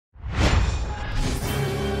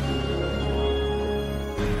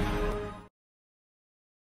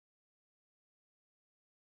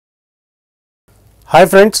Hi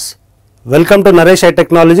friends, welcome to Naresh IT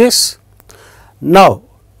Technologies. Now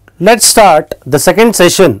let's start the second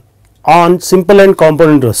session on simple and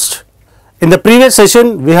compound interest. In the previous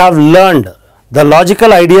session we have learned the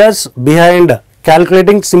logical ideas behind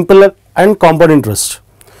calculating simple and compound interest.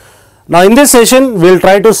 Now in this session we will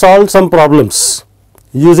try to solve some problems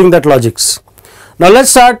using that logics. Now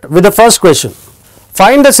let's start with the first question.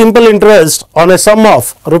 Find the simple interest on a sum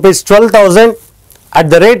of rupees 12,000 at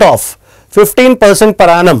the rate of 15% per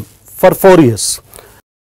annum for 4 years.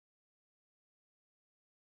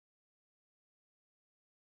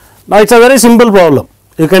 Now it's a very simple problem.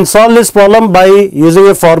 You can solve this problem by using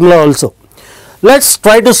a formula also. Let's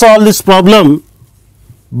try to solve this problem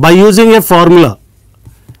by using a formula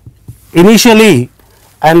initially,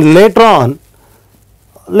 and later on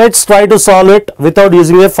let's try to solve it without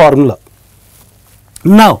using a formula.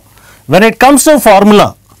 Now when it comes to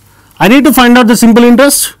formula, I need to find out the simple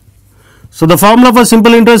interest. So the formula for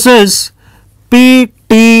simple interest is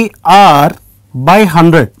PTR by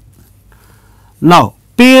 100. Now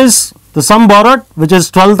P is the sum borrowed, which is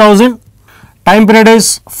 12,000, time period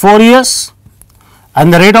is 4 years,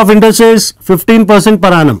 and the rate of interest is 15%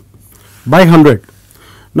 per annum by 100.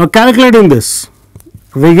 Now calculating this,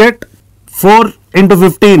 we get 4 into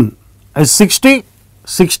 15 is 60,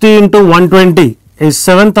 60 into 120 is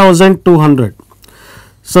 7,200.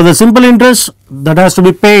 So the simple interest that has to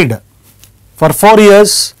be paid for 4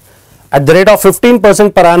 years at the rate of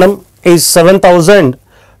 15% per annum is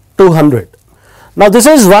 7,200. Now this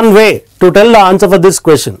is one way to tell the answer for this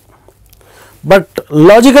question. But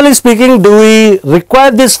logically speaking, do we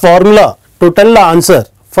require this formula to tell the answer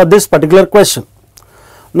for this particular question?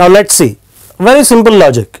 Now let's see. Very simple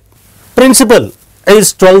logic. Principal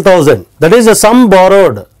is 12,000, that is the sum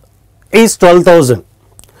borrowed is 12,000.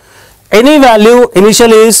 Any value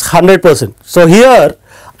initially is 100%. So here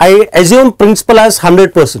I assume principal as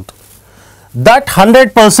 100%. That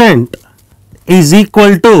 100% is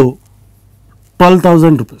equal to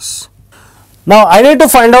 12,000 rupees. Now I need to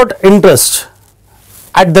find out interest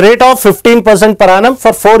at the rate of 15% per annum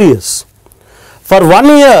for 4 years. For 1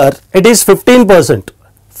 year it is 15%.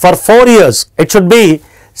 For 4 years it should be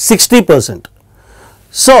 60%.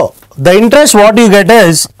 So the interest what you get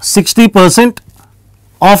is 60%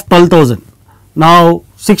 of 12,000. Now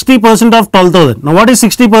 60% of 12,000. Now what is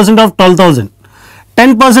 60% of 12,000?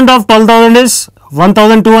 10% of 12,000 is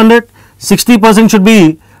 1,200. 60% should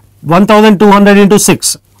be 1,200 into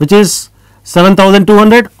 6, which is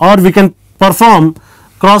 7,200, or we can perform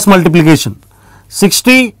cross multiplication.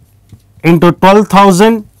 60 into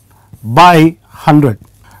 12,000 by 100.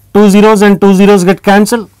 2 zeros and 2 zeros get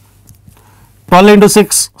cancelled. 12 into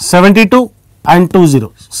 6, 72, and 2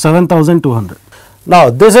 zeros, 7,200.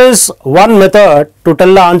 Now this is one method to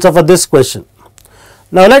tell the answer for this question.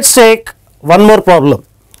 Now let's take one more problem.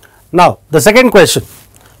 Now the second question.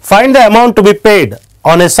 Find the amount to be paid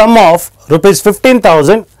on a sum of rupees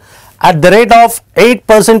 15,000 at the rate of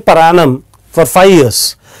 8% per annum for 5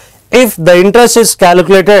 years if the interest is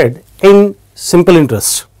calculated in simple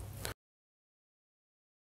interest.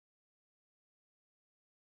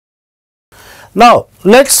 Now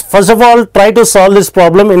let's first of all try to solve this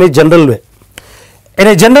problem in a general way. In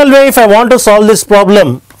a general way, if I want to solve this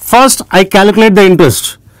problem, first I calculate the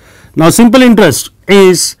interest. Now simple interest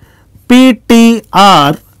is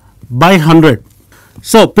PTR by 100.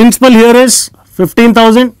 So principal here is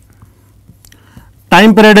 15,000,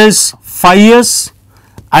 time period is 5 years,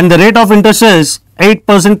 and the rate of interest is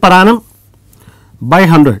 8% per annum by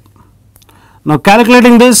 100. Now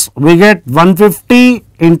calculating this, we get 150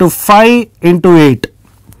 into 5 into 8.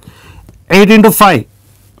 8 into 5,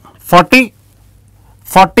 40.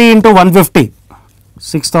 40 into 150,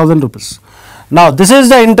 6,000 rupees. Now this is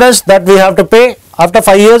the interest that we have to pay after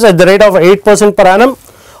 5 years at the rate of 8% per annum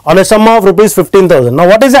on a sum of rupees 15,000. Now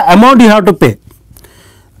what is the amount you have to pay?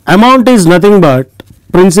 Amount is nothing but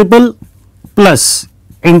principal plus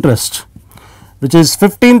interest, which is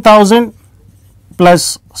 15,000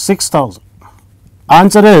 plus 6,000.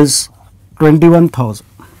 Answer is 21,000.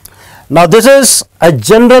 Now this is a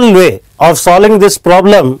general way of solving this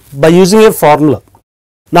problem by using a formula.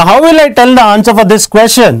 Now how will I tell the answer for this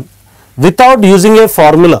question without using a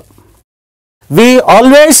formula? We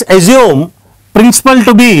always assume principal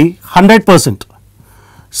to be 100%.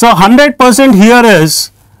 So 100% here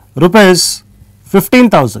is rupees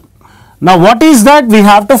 15,000. Now what is that we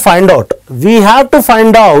have to find out? We have to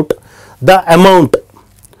find out the amount.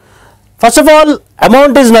 First of all,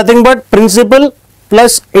 amount is nothing but principal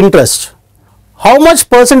plus interest. How much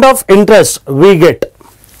percent of interest we get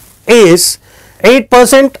is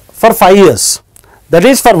 8% for 5 years. That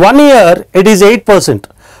is, for 1 year it is 8%.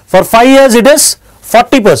 For 5 years it is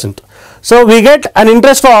 40%. So we get an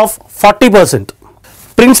interest of 40%.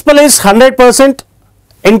 Principal is 100%,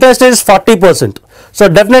 interest is 40%. So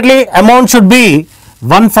definitely amount should be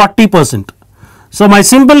 140%. So my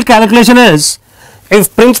simple calculation is,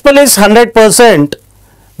 if principal is 100%,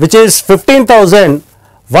 which is 15,000,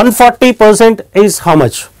 140% is how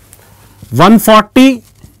much? 140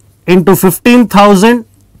 into 15,000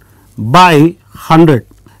 by 100.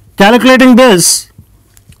 Calculating this,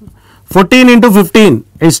 14 into 15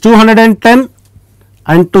 is 210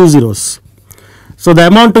 and 2 zeros. So the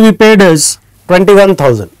amount to be paid is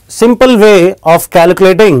 21,000. Simple way of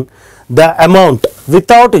calculating the amount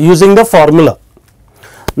without using the formula.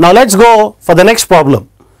 Now let's go for the next problem.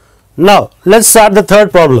 Now let's start the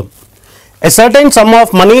third problem. A certain sum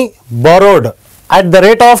of money borrowed at the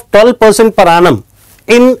rate of 12% per annum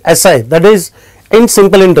in SI, that is in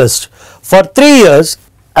simple interest, for 3 years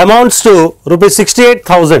amounts to rupees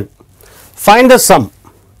 68,000. Find the sum.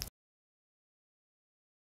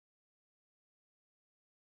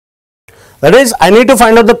 That is, I need to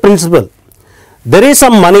find out the principal. There is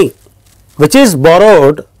some money which is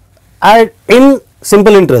borrowed in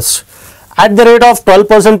simple interest at the rate of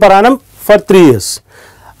 12% per annum for 3 years,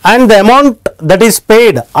 and the amount that is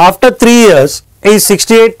paid after 3 years is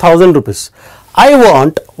 68,000 rupees. I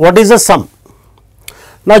want what is the sum.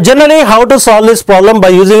 Now generally how to solve this problem? By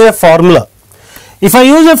using a formula. If I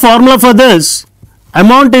use a formula for this,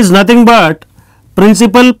 amount is nothing but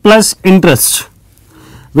principal plus interest,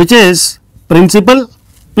 which is principal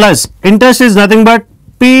plus interest is nothing but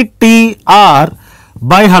PTR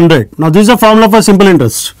by 100. Now this is a formula for simple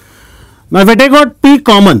interest. Now if I take out P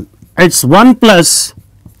common, it's 1 plus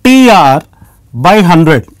TR by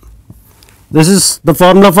 100. This is the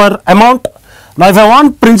formula for amount. Now if I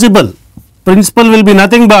want principal, principal will be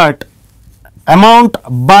nothing but amount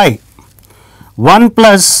by 1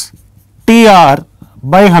 plus TR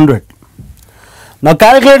by 100. Now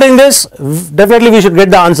calculating this, definitely we should get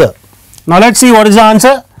the answer. Now let's see what is the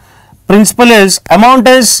answer. Principal is, amount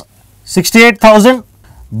is 68,000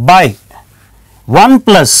 by 1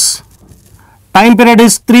 plus time period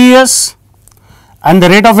is 3 years and the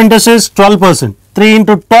rate of interest is 12%. 3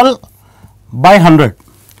 into 12 by 100.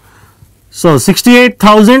 So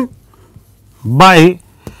 68,000 by,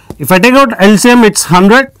 if I take out LCM, it's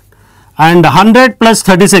 100, and 100 plus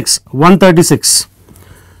 36, 136.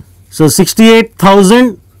 So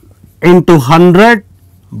 68,000 into 100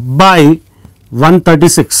 by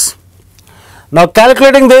 136. Now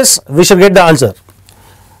calculating this, we should get the answer.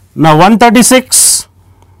 Now 136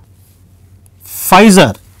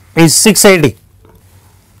 5 is 680.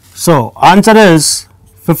 So answer is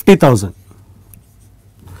 50,000.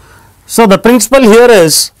 So the principal here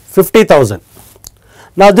is 50,000.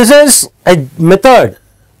 Now this is a method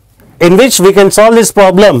in which we can solve this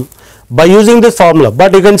problem by using this formula,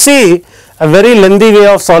 but you can see a very lengthy way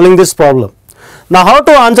of solving this problem. Now how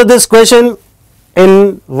to answer this question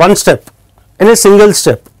in one step, in a single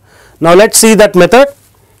step. Now let's see that method.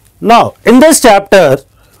 Now in this chapter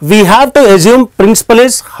we have to assume principal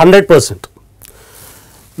is 100%.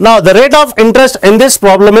 Now the rate of interest in this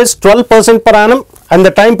problem is 12% per annum and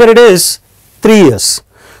the time period is 3 years.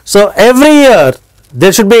 So every year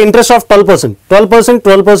there should be interest of 12%, 12%,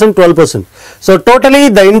 12%, 12%. So totally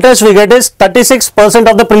the interest we get is 36%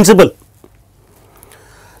 of the principal.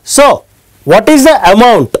 So what is the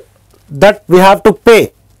amount that we have to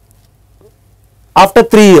pay after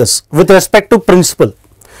 3 years with respect to principal?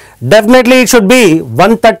 Definitely it should be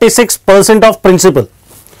 136% of principal,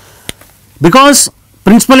 because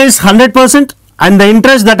principal is 100% and the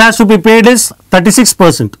interest that has to be paid is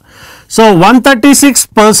 36%. So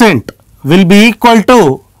 136% will be equal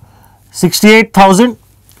to 68,000.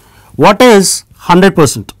 What is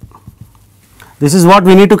 100%? This is what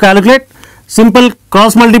we need to calculate. Simple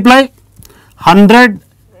cross multiply, 100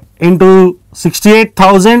 into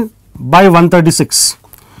 68,000 by 136.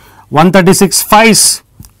 136 5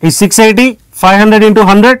 is 680, 500 into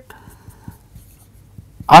 100,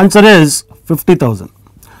 answer is 50,000.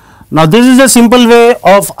 Now this is a simple way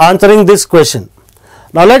of answering this question.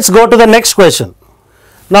 Now let's go to the next question.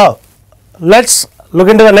 Now let's look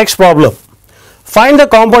into the next problem. Find the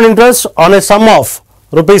compound interest on a sum of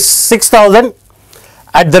rupees 6,000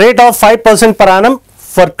 at the rate of 5% per annum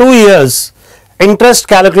for 2 years, interest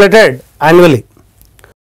calculated annually.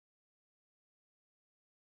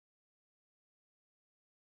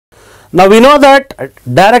 Now we know that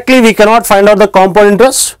directly we cannot find out the compound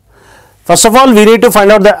interest. First of all, we need to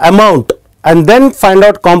find out the amount and then find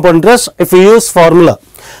out compound interest if we use formula.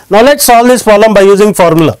 Now let's solve this problem by using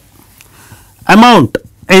formula. Amount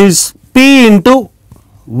is P into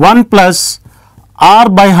 1 plus R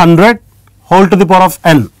by 100 whole to the power of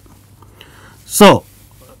n. So,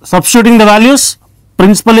 substituting the values,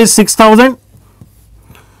 principal is 6,000,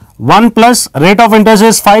 1 plus rate of interest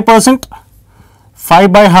is 5%,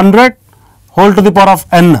 5 by 100 whole to the power of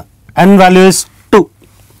n, n value is 2.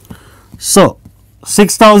 So,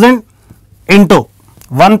 6,000 into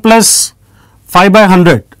 1 plus 5 by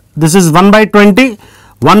 100, this is 1 by 20,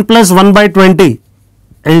 1 plus 1 by 20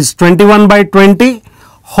 is 21 by 20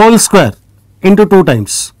 whole square into 2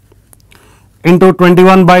 times into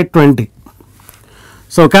 21 by 20.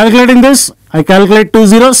 So, calculating this, I calculate 2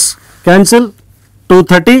 zeros, cancel, 2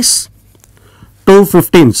 30s, 2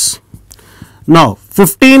 15s. Now,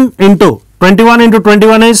 15 into 21 into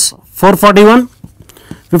 21 is 441,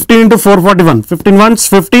 15 into 441, 15 ones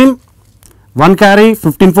 15, 1 carry,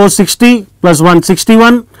 15 4 60 plus 1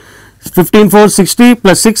 61, 15 4 60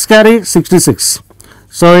 plus 6 carry 66.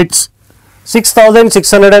 So, it is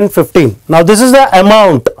 6,615. Now, this is the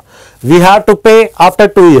amount we have to pay after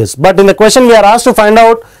 2 years, but in the question we are asked to find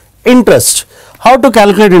out interest. How to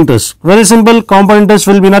calculate interest? Very simple, compound interest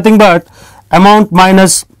will be nothing but amount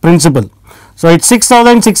minus principal. So, it is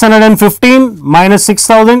 6,615 minus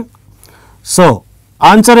 6,000. So,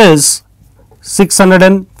 answer is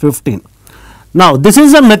 615. Now, this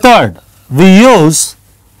is the method we use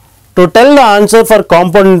to tell the answer for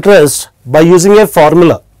compound interest by using a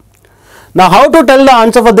formula. Now, how to tell the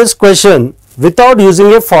answer for this question without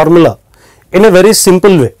using a formula? In a very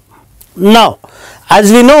simple way. Now,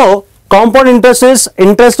 as we know, compound interest is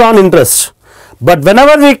interest on interest, but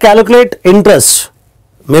whenever we calculate interest,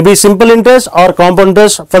 maybe simple interest or compound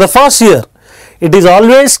interest for the first year, it is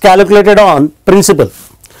always calculated on principal.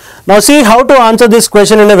 Now, see how to answer this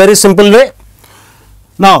question in a very simple way.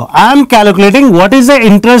 Now, I am calculating what is the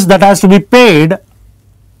interest that has to be paid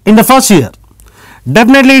in the first year.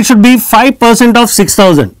 Definitely it should be 5% of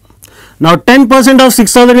 6,000. Now, 10% of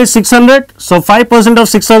 6,000 is 600. So, 5% of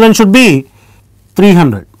 6,000 should be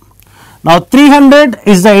 300. Now, 300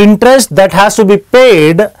 is the interest that has to be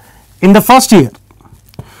paid in the first year.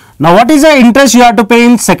 Now, what is the interest you have to pay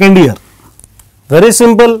in second year? Very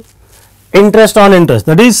simple, interest on interest,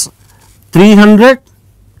 that is 300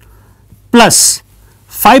 plus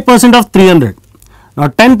 5% of 300. Now,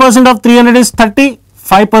 10% of 300 is 30,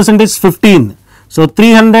 5% is 15. So,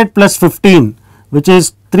 300 plus 15, which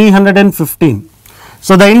is 315.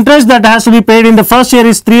 So, the interest that has to be paid in the first year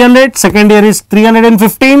is 300, second year is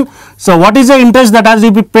 315. So, what is the interest that has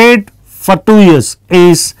to be paid for 2 years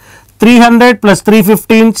is 300 plus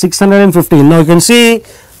 315, 615. Now, you can see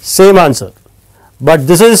same answer, but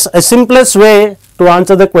this is a simplest way to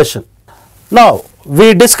answer the question. Now,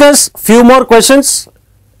 we discuss few more questions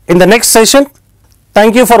in the next session.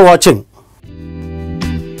 Thank you for watching.